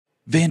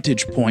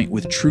Vantage Point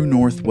with True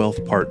North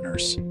Wealth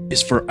Partners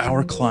is for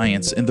our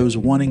clients and those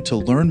wanting to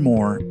learn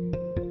more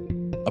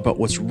about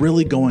what's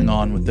really going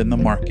on within the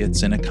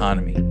markets and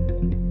economy,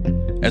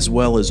 as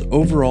well as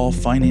overall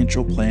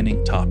financial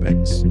planning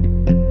topics.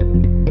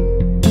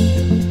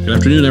 Good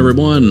afternoon,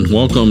 everyone.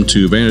 Welcome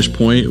to Vantage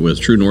Point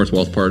with True North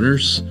Wealth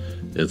Partners.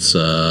 It's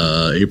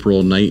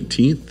April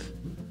 19th,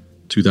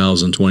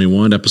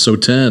 2021,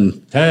 episode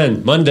 10.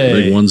 10, Monday.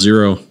 Big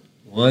 1-0.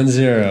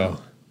 1-0.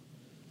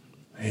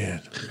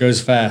 Man, it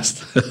goes fast.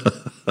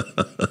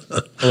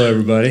 Hello,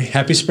 everybody.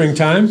 Happy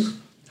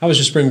springtime. How was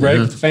your spring break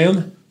with the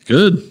fam?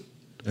 Good.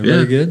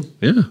 Everybody good?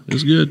 Yeah, it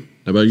was good.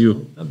 How about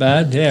you? Not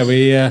bad. Yeah,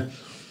 we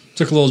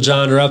took a little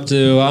jaunder up to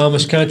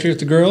Amish country with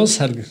the girls.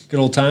 Had a good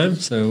old time,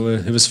 so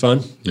it was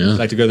fun. Yeah. I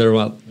like to go there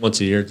once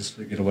a year just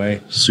to get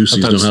away.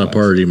 Susies know how to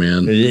party,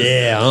 man.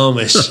 Yeah,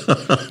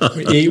 Amish.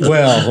 We eat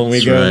well when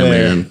we go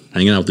there. Man.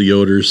 Hanging out with the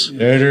Yoders.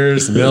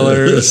 Yoders,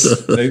 Millers.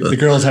 The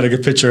girls had a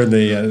good picture in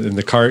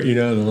the cart,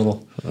 the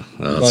little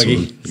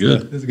buggy.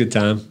 Good. So it was a good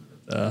time.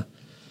 All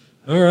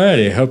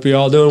righty. Hope you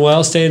all doing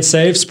well, staying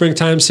safe.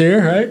 Springtime's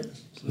here, right?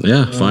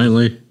 Yeah,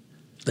 finally.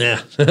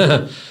 Yeah.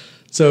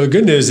 So the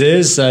good news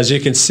is, as you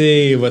can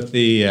see with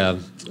the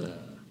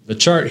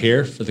chart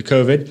here for the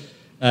COVID,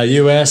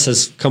 U.S.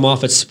 has come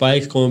off its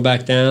spike, going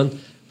back down.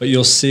 But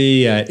you'll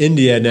see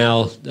India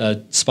now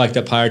spiked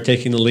up higher,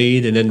 taking the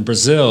lead. And then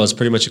Brazil is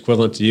pretty much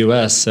equivalent to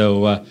U.S.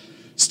 So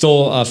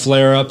still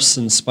flare-ups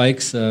and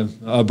spikes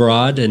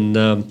abroad. And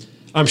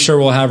I'm sure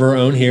we'll have our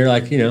own here.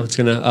 It's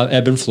going to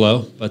ebb and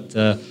flow. But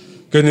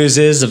good news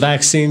is the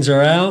vaccines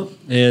are out.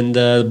 And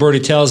Birdie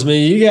tells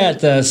me you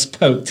got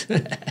poked.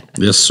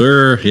 Yes,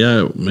 sir.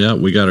 Yeah,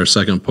 we got our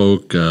second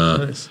poke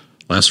Nice.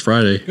 last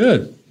Friday.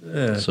 Good.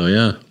 Yeah. So,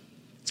 yeah.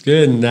 It's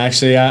good. And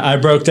actually, I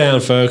broke down,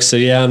 folks. So,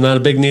 yeah, I'm not a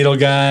big needle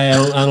guy.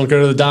 I don't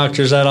go to the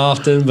doctors that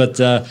often. But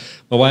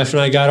my wife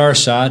and I got our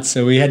shots.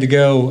 So we had to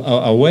go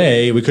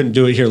away. We couldn't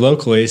do it here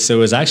locally. So it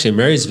was actually in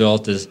Marysville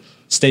at the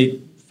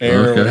state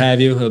fair or what have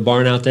you, a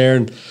barn out there.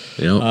 And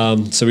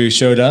so we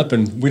showed up,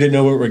 and we didn't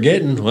know what we were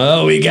getting.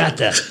 Well, we got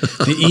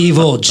the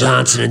evil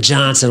Johnson &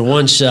 Johnson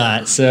one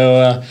shot.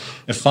 So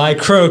if I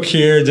croak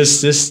here,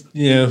 just go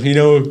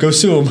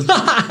sue them.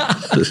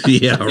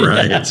 Yeah,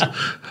 right. That's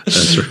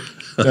right.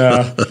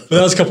 But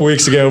that was a couple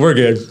weeks ago. We're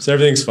good, so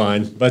everything's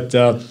fine. But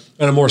on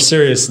a more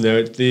serious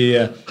note,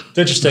 it's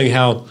interesting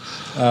how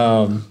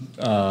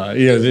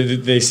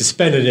they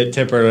suspended it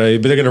temporarily,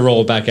 but they're going to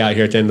roll it back out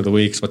here at the end of the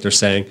week. Is what they're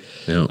saying.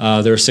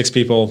 Yeah. There were 6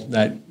 people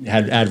that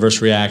had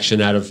adverse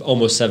reaction out of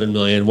almost 7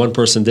 million. One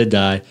person did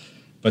die,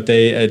 but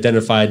they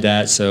identified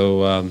that.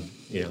 So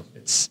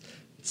it's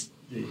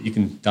you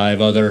can die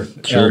of other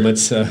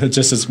ailments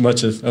just as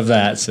much of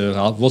that.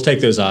 So we'll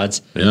take those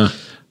odds. Yeah.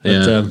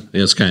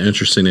 It's kind of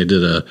interesting. They did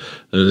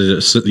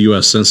the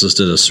U.S. Census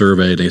did a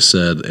survey, and they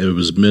said it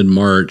was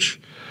mid-March,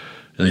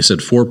 and they said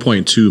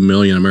 4.2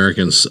 million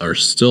Americans are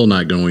still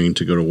not going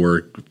to go to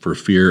work for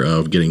fear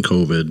of getting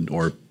COVID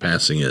or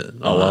passing it.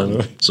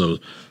 So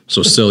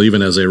still,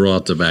 even as they roll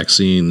out the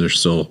vaccine, they're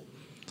still,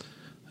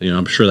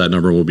 I'm sure that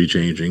number will be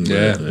changing.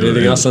 Yeah.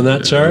 Anything else on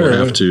that chart?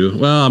 We'll have to.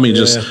 Well,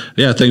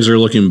 things are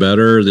looking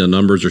better. The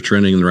numbers are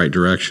trending in the right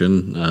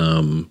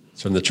direction.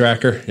 From the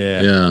tracker,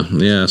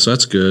 yeah. So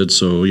that's good.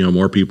 So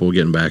more people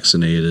getting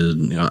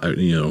vaccinated.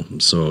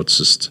 So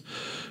it's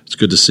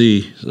good to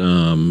see.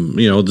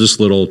 Just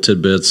little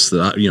tidbits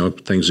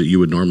that things that you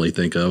would normally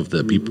think of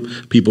that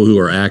people who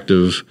are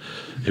active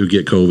who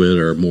get COVID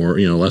are more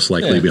less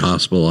likely to be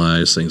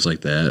hospitalized, things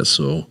like that.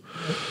 So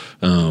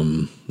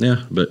good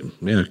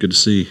to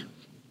see.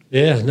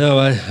 Yeah, no.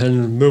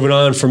 And moving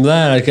on from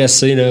that, I guess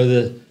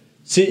the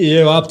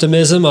CEO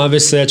optimism,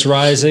 obviously that's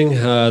rising.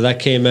 That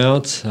came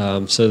out.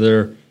 So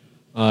they're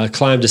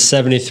climbed to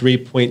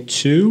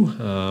 73.2.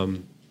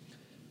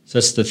 So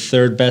that's the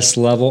third best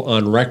level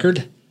on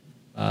record.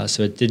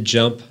 So it did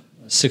jump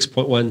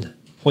 6.1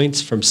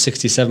 points from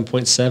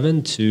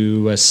 67.7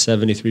 to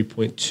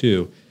 73.2.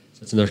 So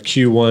that's another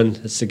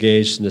Q1. That's the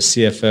gauge and the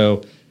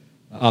CFO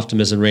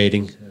optimism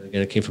rating.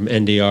 Again, it came from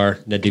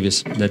NDR, Ned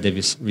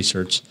Davis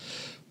Research,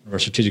 one of our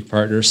strategic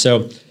partners.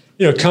 So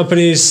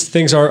companies,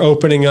 things are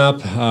opening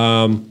up.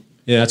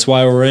 That's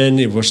why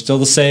we're still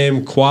the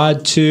same,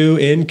 quad 2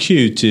 in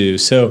Q2.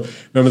 So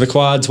remember the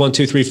quads, 1,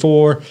 2, 3,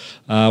 4.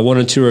 1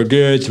 and 2 are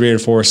good, 3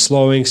 and 4 are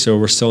slowing. So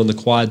we're still in the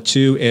quad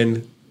 2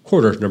 and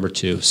quarter number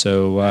 2.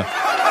 So the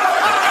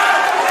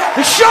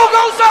show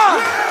goes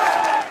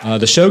on.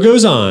 The show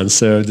goes on.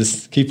 So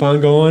just keep on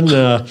going.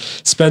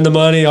 Spend the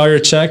money, all your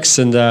checks,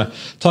 and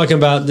talking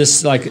about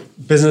this like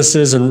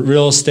businesses and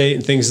real estate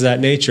and things of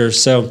that nature.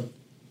 So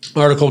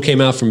article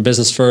came out from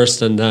Business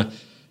First and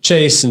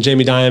Chase and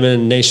Jamie Dimon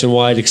and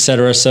Nationwide, et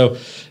cetera. So,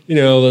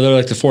 they're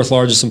like the 4th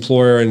largest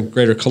employer in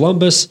Greater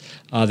Columbus.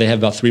 They have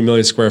about 3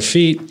 million square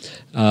feet.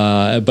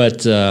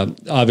 But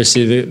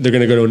obviously, they're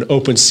going to go to an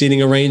open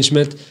seating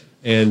arrangement.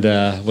 And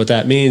what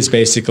that means,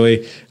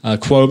 basically,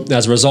 quote,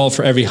 as a result,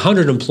 for every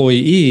 100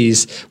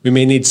 employees, we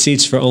may need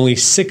seats for only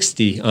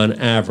 60 on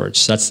average.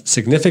 So that's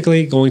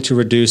significantly going to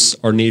reduce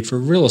our need for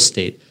real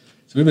estate.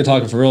 So we've been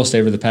talking for real estate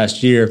over the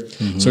past year.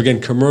 So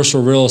again,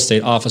 commercial real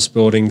estate, office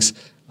buildings,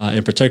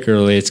 and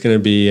particularly, it's going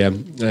to be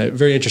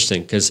very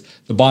interesting because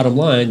the bottom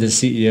line, the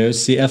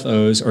CEOs,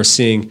 CFOs are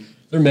seeing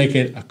they're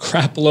making a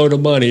crap load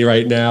of money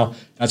right now.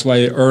 That's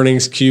why the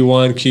earnings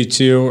Q1,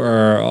 Q2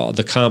 are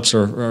the comps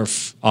are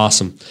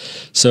awesome.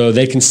 So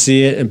they can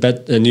see it and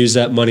bet and use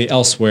that money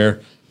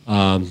elsewhere,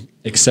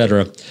 et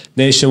cetera.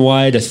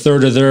 Nationwide, a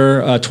third of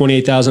their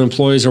 28,000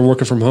 employees are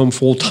working from home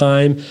full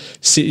time.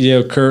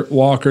 CEO Kurt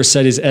Walker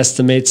said he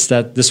estimates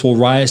that this will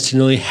rise to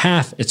nearly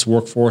half its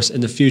workforce in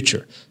the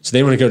future. So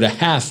they want to go to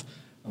half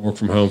work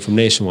from home from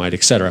Nationwide,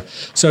 et cetera.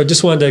 So I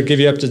just wanted to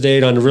give you up to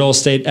date on the real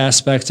estate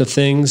aspects of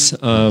things.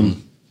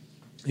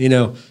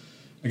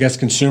 I guess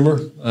consumer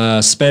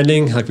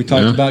spending, like we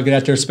talked about, get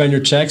out there, spend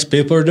your checks.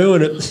 People are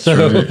doing it.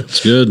 So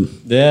it's good.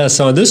 Yeah.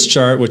 So on this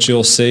chart, which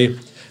you'll see,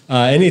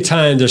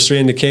 anytime there's three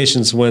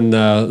indications when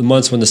the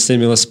months when the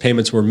stimulus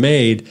payments were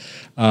made,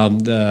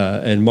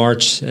 in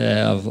March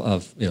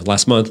of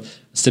last month,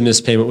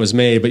 stimulus payment was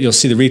made, but you'll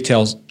see the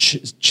retail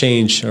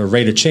change or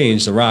rate of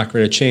change, the ROC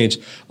rate of change,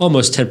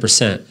 almost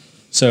 10%.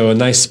 So a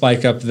nice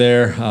spike up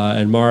there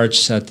in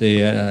March. At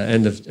the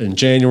end of in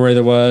January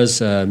there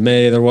was,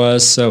 May there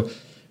was. So,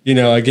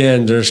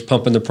 again, they're just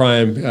pumping the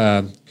prime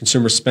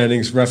consumer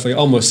spending's roughly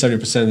almost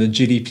 70% of the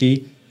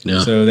GDP. Yeah.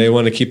 So they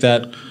want to keep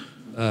that.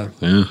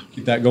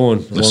 Keep that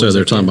going. So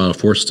they're talking about a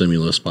fourth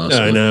stimulus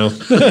possibly. I know.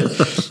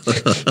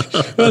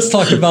 Let's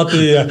talk about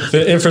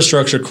the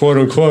infrastructure, quote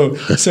unquote.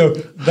 So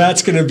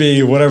that's going to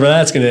be whatever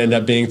that's going to end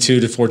up being, $2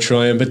 to $4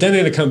 trillion. But then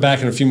they're going to come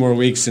back in a few more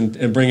weeks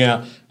and bring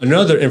out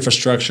another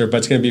infrastructure, but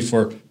it's going to be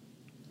for,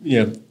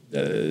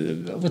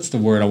 what's the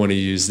word I want to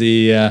use?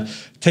 The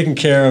taking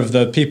care of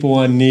the people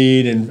on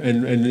need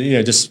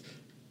and just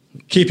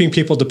keeping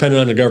people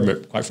dependent on the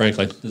government, quite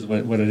frankly, is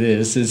what it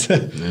is.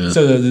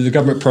 So the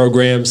government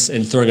programs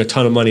and throwing a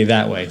ton of money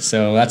that way.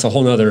 So that's a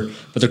whole nother,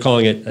 but they're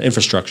calling it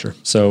infrastructure.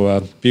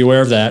 So be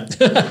aware of that.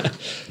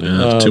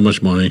 Too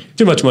much money.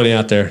 Too much money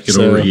out there. Get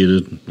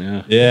overheated.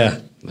 Yeah.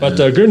 But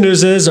the good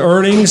news is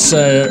earnings,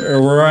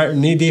 we're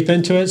knee deep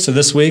into it. So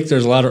this week,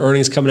 there's a lot of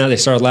earnings coming out. They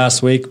started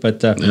last week.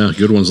 But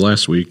good ones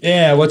last week.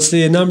 Yeah, what's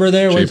the number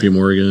there? JP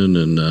Morgan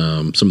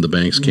and some of the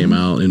banks came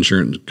out.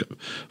 Insurance,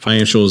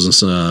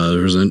 financials, and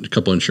there was a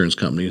couple insurance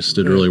companies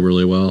did really,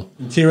 really well.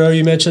 T. Rowe,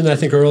 you mentioned, I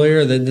think,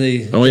 earlier that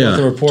the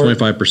report.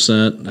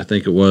 25%, I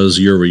think it was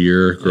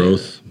year-over-year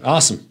growth.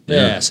 Awesome.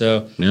 Yeah.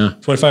 So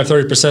 25,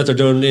 30% they're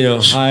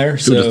doing, higher.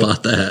 Who'd have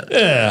thought that?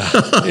 Yeah.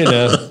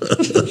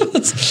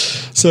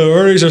 So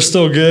earnings are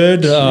still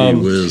good.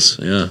 Whiz,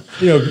 they're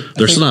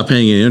still not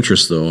paying any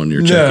interest though on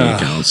your checking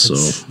accounts.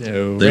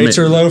 So rates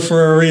are low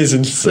for a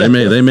reason. So.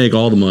 They make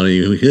all the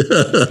money.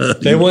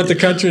 They want the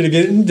country to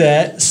get in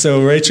debt,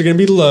 so rates are going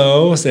to be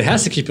low. So it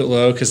has to keep it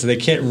low because they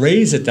can't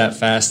raise it that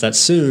fast, that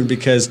soon,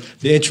 because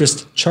the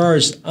interest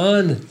charged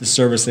on the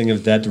servicing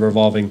of debt, the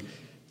revolving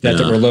debt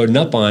that we're loading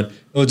up on,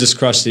 it'll just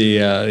crush the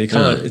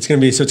economy. It's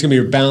going to be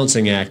a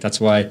balancing act. That's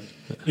why,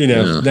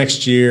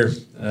 next year,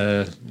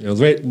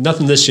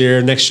 nothing this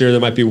year. Next year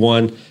there might be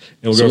one, and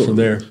we'll go from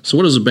there. So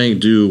what does a bank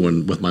do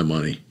with my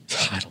money?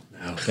 I don't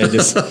know. They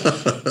just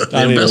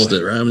they invest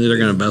it, right? I mean, they're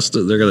going to invest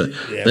it. They're going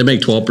to. They make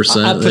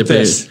 12%.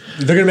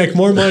 They're going to make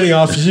more money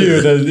off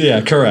you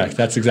than correct.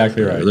 That's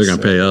exactly right. They're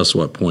going to pay us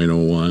what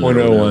 0.01.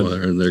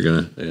 0.01. And they're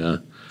going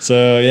to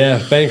So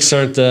banks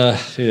aren't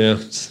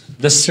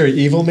necessarily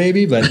evil,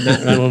 maybe, but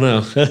I don't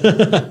know.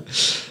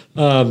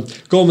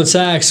 Goldman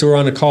Sachs, who were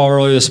on a call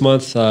earlier this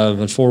month at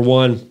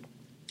 4-1,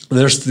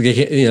 they're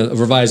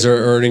revised their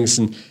earnings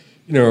and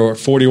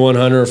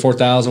 4,100 or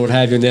 4,000, what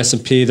have you, in the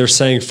S&P. They're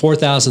saying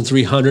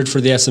 4,300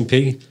 for the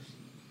S&P.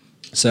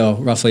 So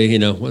roughly,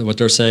 what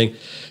they're saying.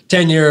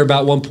 10-year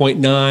about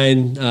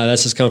 1.9.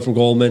 That's just coming from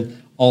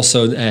Goldman.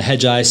 Also,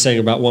 Hedgeye saying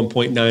about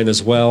 1.9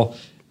 as well.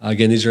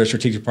 Again, these are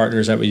strategic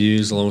partners that we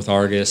use along with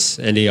Argus,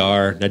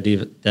 NDR, Ned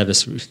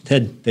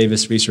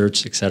Davis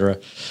Research, et cetera.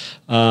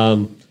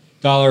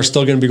 Dollar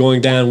still going to be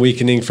going down,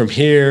 weakening from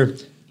here.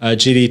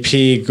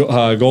 GDP,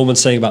 Goldman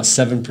saying about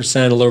 7%,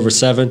 a little over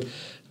 7%.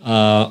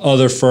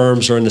 Other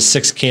firms are in the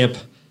 6 camp.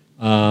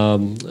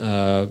 World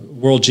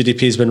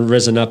GDP has been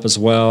risen up as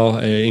well,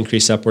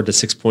 increase upward to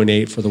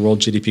 6.8 for the world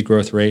GDP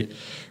growth rate.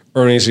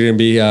 Earnings are going to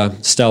be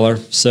stellar.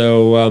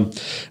 So,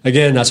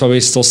 again, that's why we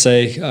still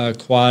say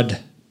quad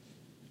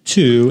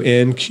 2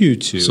 and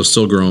Q2. So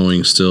still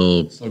growing,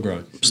 still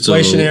growing.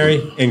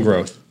 Inflationary and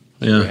growth.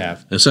 Yeah,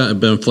 it's not,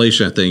 but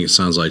inflation. I think it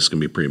sounds like it's going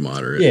to be pretty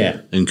moderate.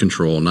 Yeah, in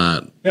control,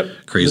 not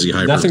crazy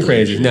hyper. Nothing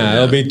crazy. No,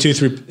 it'll be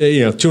 2.5,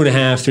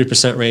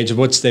 3% range of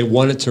which they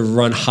want it to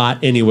run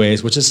hot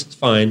anyways, which is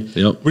fine.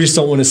 Yep. We just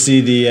don't want to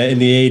see the in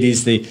the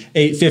 80s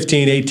the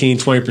 15, 18,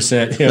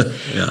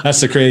 20%.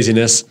 That's the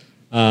craziness.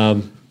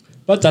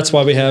 But that's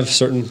why we have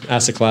certain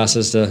asset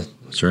classes to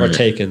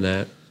partake in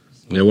that.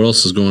 Yeah. What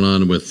else is going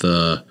on with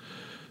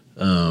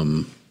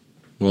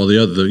Well,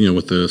 the other,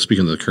 with the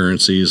speaking of the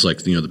currencies,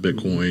 like the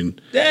Bitcoin,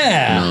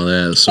 Yeah, and all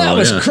that. So that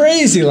was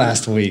crazy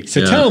last week.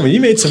 So tell me,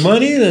 you made some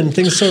money, and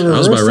things sort of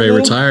reversed. I was about ready to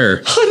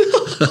retire.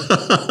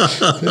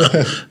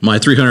 My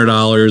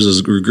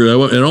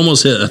 $300 it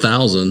almost hit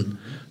 1,000,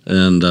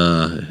 and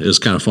it was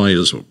kind of funny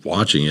just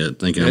watching it,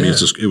 thinking. I mean,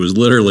 it was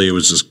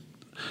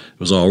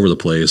all over the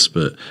place.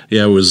 But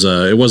yeah, it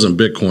wasn't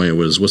Bitcoin. It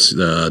was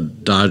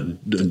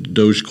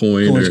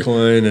Dogecoin,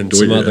 Dogecoin, and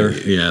some other.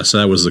 Yeah, so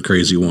that was the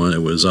crazy one.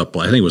 It was up.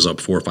 I think it was up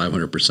 400% or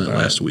 500%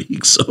 last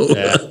week. So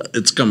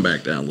it's come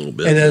back down a little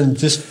bit. And then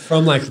just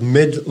from like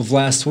mid of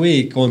last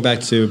week, going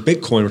back to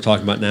Bitcoin, we're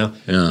talking about now.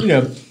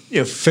 Yeah.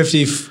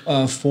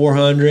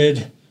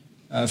 54,000,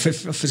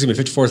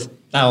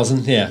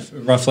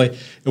 roughly.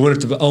 It went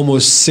up to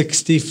almost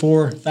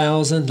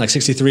 64,000, like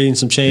 63 and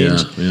some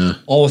change. Yeah.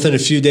 All within a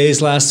few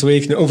days last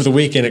week. And over the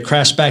weekend, it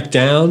crashed back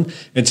down.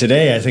 And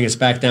today, I think it's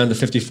back down to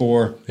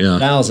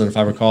 54,000, if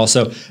I recall.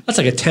 So that's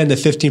like a 10 to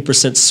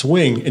 15%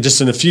 swing in just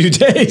in a few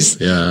days.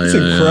 It's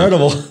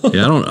incredible.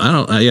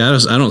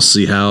 I don't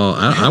see how.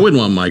 I wouldn't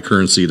want my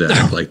currency to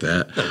act like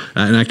that.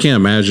 And I can't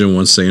imagine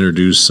once they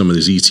introduce some of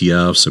these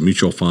ETFs and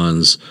mutual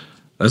funds.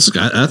 I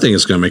think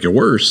it's going to make it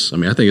worse. I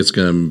mean, I think it's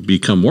going to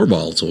become more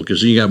volatile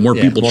because you got more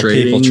people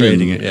trading. People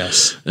trading it,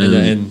 yes.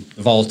 And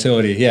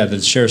volatility, the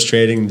shares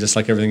trading just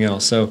like everything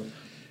else. So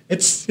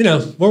it's,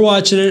 we're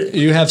watching it.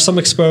 You have some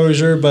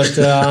exposure, but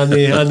on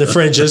the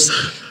fringes.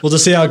 We'll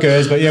just see how it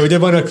goes. But we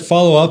did want to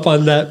follow up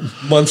on that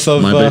month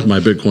of my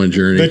Bitcoin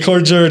journey.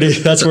 Bitcoin journey.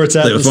 That's where it's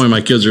at. That's why my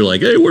kids are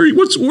like, hey, where you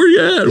at? Where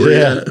you at?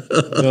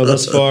 No,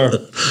 thus far.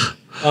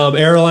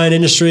 Airline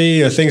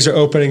industry, things are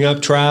opening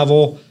up,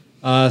 travel.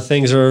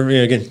 Things are,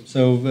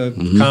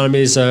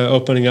 economy's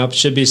opening up.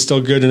 Should be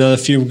still good another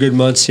few good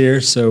months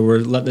here. So we're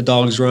letting the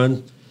dogs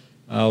run.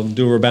 I'll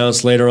do a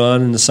rebalance later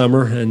on in the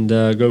summer and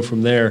go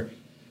from there.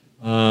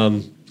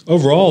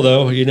 Overall,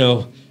 though,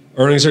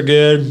 earnings are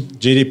good.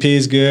 GDP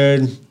is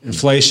good.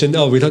 Inflation.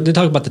 Oh, we didn't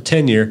talk about the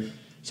 10-year.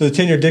 So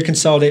the 10-year did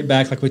consolidate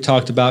back like we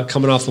talked about,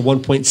 coming off the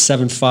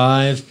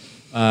 1.75.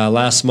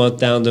 Last month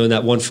down to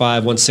that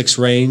 1.5, 1.6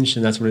 range,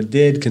 and that's when it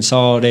did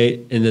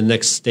consolidate in the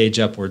next stage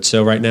upward.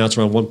 So right now it's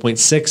around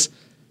 1.6,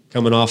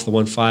 coming off the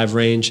 1.5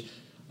 range.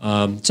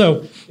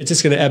 So it's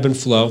just going to ebb and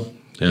flow,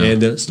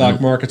 and the stock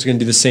markets are going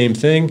to do the same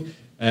thing,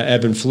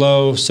 ebb and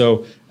flow.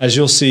 So as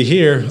you'll see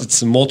here,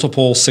 it's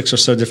multiple 6 or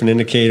so different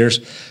indicators,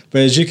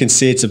 but as you can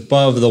see, it's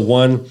above the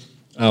 1%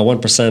 or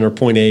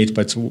 0.8,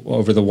 but it's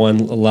over the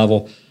 1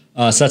 level.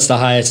 So that's the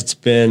highest it's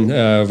been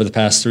over the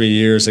past 3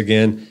 years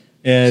again.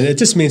 And it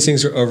just means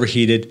things are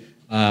overheated.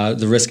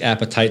 The risk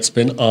appetite's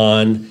been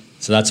on,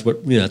 so that's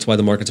what that's why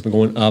the market's been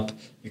going up,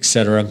 et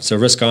cetera. So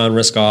risk on,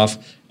 risk off.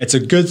 It's a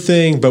good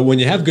thing, but when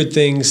you have good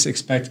things,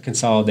 expect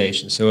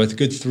consolidation. So a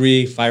good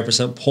 5%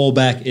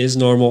 pullback is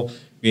normal.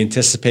 We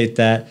anticipate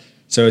that.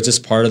 So it's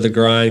just part of the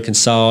grind.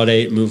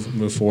 Consolidate,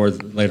 move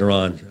forward later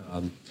on.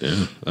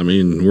 I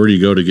mean, where do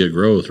you go to get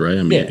growth, right?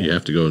 I mean, you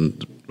have to go.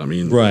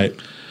 Right.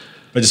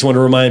 But I just want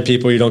to remind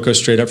people you don't go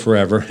straight up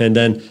forever. And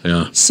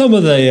then some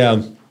of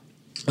the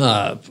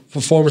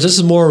performance. This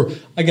is more,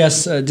 I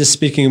guess, just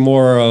speaking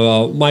more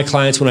of my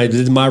clients when I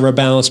did my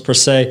rebalance per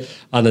se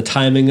on the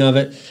timing of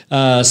it.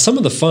 Some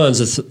of the funds,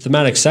 the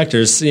thematic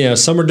sectors,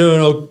 some are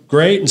doing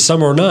great and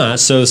some are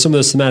not. So some of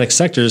the thematic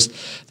sectors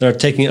that are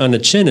taking it on the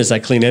chin is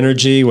like clean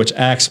energy, which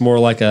acts more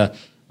like a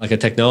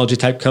technology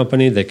type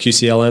company, the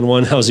QCLN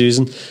one I was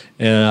using,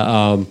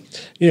 and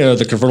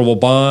the convertible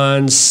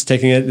bonds,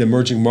 taking it, the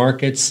emerging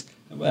markets.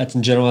 That's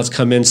in general has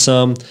come in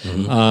some.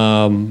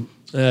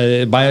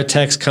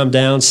 Biotech's come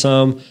down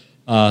some.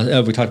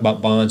 We talked about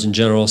bonds in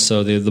general.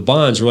 So the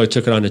bonds really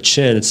took it on the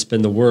chin. It's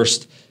been the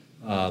worst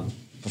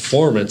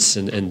performance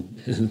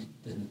in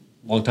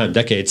long time,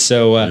 decades.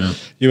 So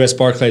U.S.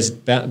 Barclays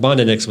bond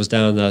index was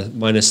down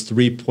minus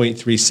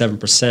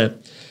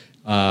 3.37%.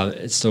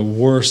 It's the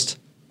worst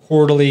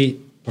quarterly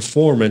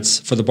performance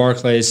for the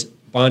Barclays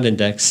bond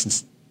index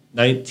since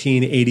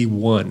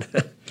 1981.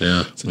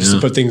 So just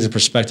to put things in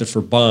perspective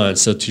for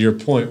bonds. So to your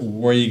point,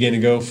 where are you going to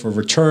go for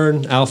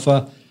return,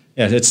 alpha?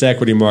 Yeah, it's the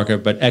equity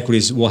market, but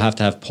equities will have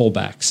to have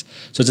pullbacks.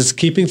 So just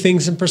keeping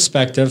things in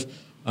perspective.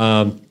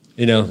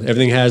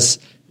 Everything has,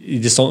 you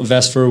just don't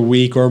invest for a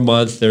week or a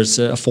month. There's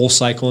a full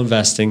cycle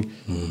investing.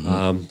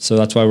 So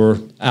that's why we're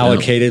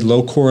allocated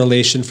low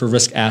correlation for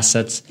risk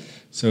assets.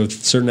 So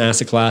certain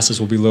asset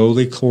classes will be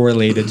lowly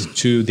correlated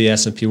to the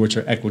S&P, which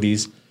are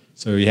equities.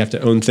 So you have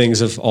to own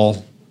things of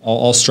all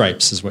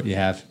stripes is what you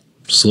have.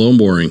 Slow and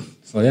boring.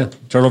 So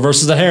turtle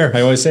versus the hare. I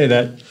always say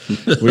that.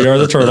 We are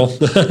the turtle.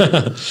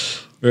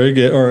 Very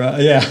good. Or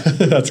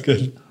that's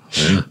good.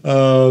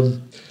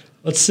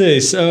 Let's see.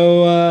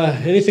 So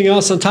anything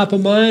else on top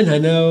of mind? I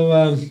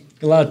know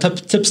a lot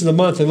of tips of the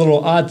month and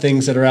little odd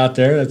things that are out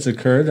there that's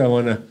occurred I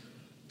want to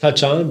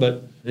touch on,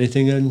 but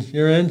anything on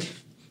your end?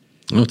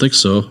 I don't think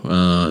so.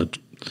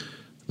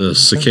 The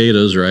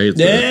cicadas, right?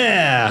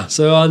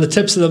 So on the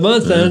tips of the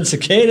month, then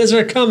cicadas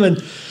are coming.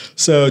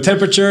 So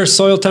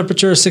soil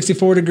temperature,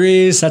 64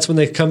 degrees. That's when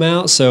they come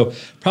out. So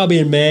probably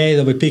in May,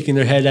 they'll be peeking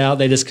their head out.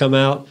 They just come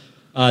out.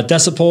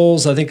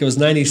 Decibels, I think it was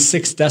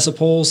 96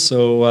 decibels.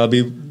 So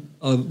be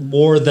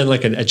more than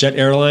like a jet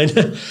airline.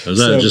 Is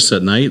that just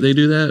at night they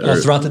do that?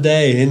 All throughout the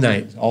day and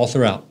night, all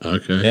throughout.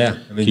 Okay. Yeah.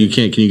 I mean,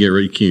 can you get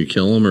ready? Can you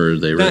kill them, or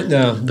they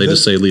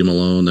just say leave them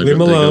alone? They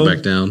go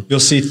back down.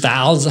 You'll see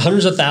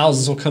hundreds of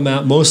thousands will come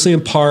out, mostly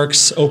in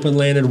parks, open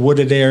landed,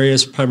 wooded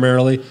areas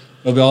primarily.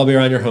 They'll all be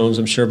around your homes,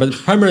 I'm sure, but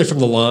primarily from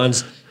the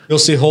lawns. You'll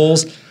see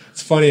holes.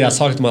 It's funny. I was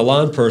talking to my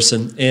lawn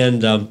person,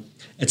 and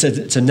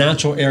it's a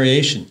natural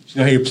aeration. You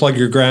know how you plug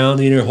your ground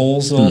in your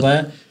holes and all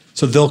that.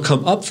 So they'll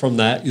come up from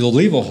that. You'll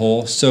leave a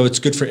hole, so it's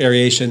good for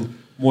aeration.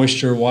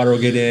 Moisture, water will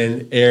get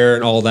in, air,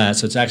 and all that.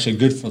 So it's actually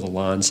good for the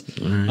lawns.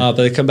 Right. But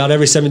they come out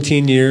every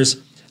 17 years.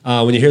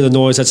 When you hear the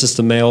noise, that's just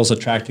the males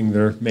attracting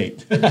their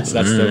mate. That's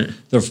they're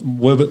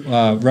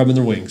rubbing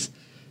their wings.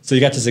 So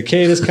you got the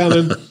cicadas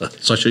coming.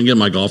 So I shouldn't get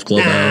my golf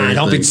club out.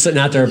 Don't be sitting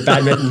out there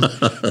badminton.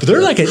 But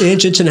they're like an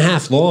inch and a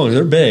half long.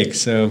 They're big.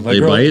 So they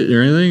bite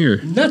or anything,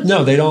 or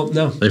no, they don't.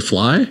 No, they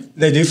fly.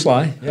 They do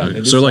fly. Yeah,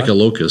 okay. So like a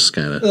locust,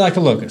 kind of. Like a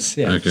locust.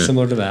 Yeah,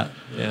 similar to that.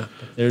 Yeah,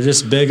 they're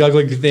just big,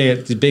 ugly. They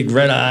have the big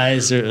red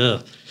eyes.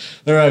 They're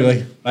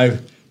ugly. I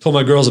told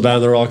my girls about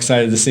them. They're all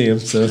excited to see them.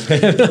 So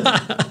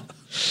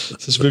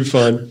this will be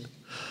fun.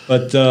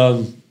 But.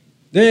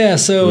 Yeah,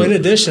 so in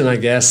addition, I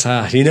guess,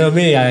 you know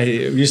me, I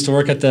used to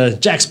work at the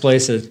Jack's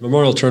Place at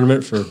Memorial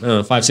Tournament for,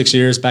 5-6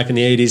 years back in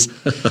the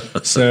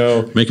 80s.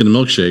 So making the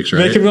milkshakes,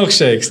 right? Making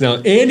milkshakes. Now,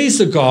 Andy's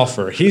the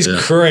golfer. He's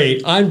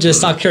great. I'll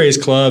carry his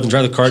club and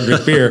drive the cart and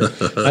drink beer.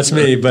 That's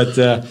me. But,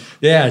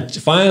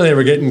 finally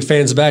we're getting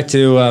fans back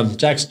to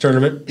Jack's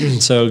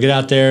Tournament. So get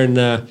out there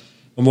and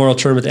Memorial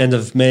Tournament end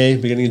of May,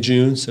 beginning of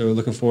June. So we're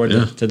looking forward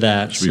to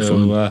that. Should be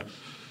fun.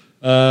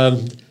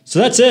 So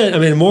that's it. I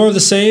mean, more of the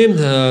same.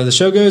 The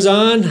show goes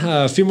on.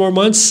 A few more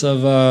months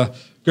of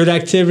good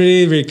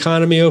activity, the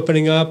economy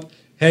opening up.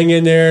 Hang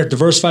in there.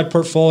 Diversified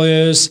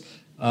portfolios.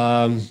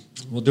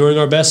 We're doing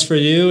our best for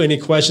you. Any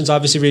questions,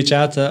 obviously, reach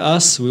out to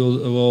us.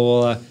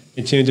 We'll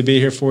continue to be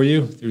here for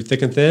you through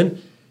thick and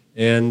thin.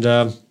 And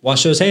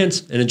wash those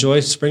hands and enjoy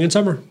spring and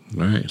summer.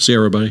 All right. See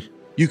everybody.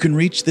 You can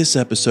reach this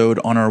episode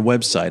on our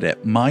website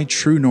at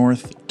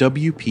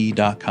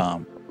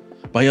mytruenorthwp.com,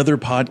 by other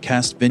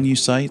podcast venue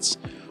sites,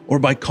 or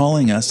by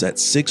calling us at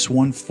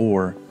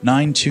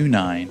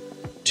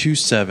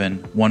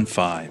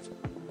 614-929-2715.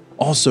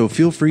 Also,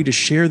 feel free to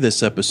share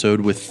this episode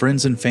with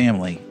friends and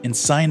family and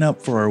sign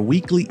up for our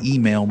weekly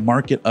email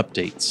market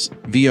updates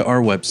via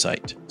our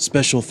website.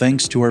 Special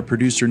thanks to our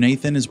producer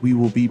Nathan, as we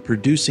will be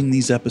producing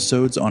these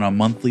episodes on a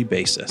monthly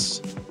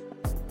basis.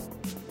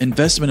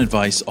 Investment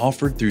advice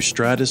offered through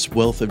Stratus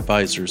Wealth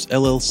Advisors,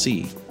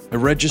 LLC, a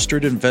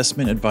registered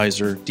investment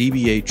advisor,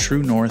 DBA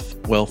True North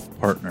Wealth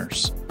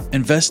Partners.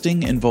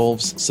 Investing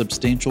involves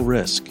substantial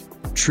risk.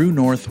 True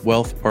North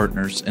Wealth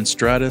Partners and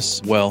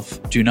Stratus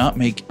Wealth do not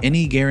make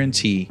any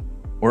guarantee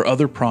or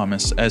other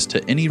promise as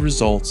to any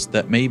results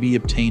that may be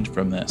obtained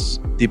from this.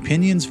 The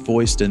opinions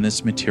voiced in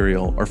this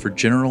material are for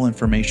general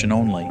information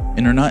only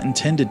and are not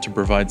intended to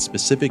provide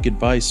specific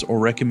advice or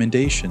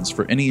recommendations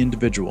for any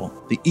individual.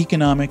 The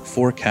economic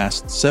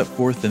forecasts set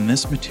forth in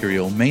this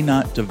material may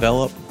not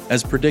develop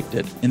as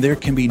predicted, and there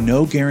can be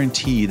no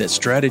guarantee that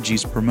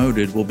strategies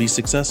promoted will be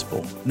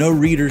successful. No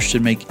reader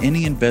should make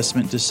any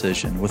investment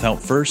decision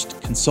without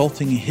first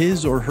consulting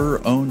his or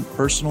her own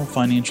personal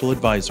financial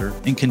advisor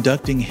and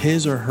conducting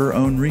his or her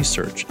own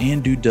research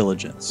and due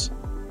diligence.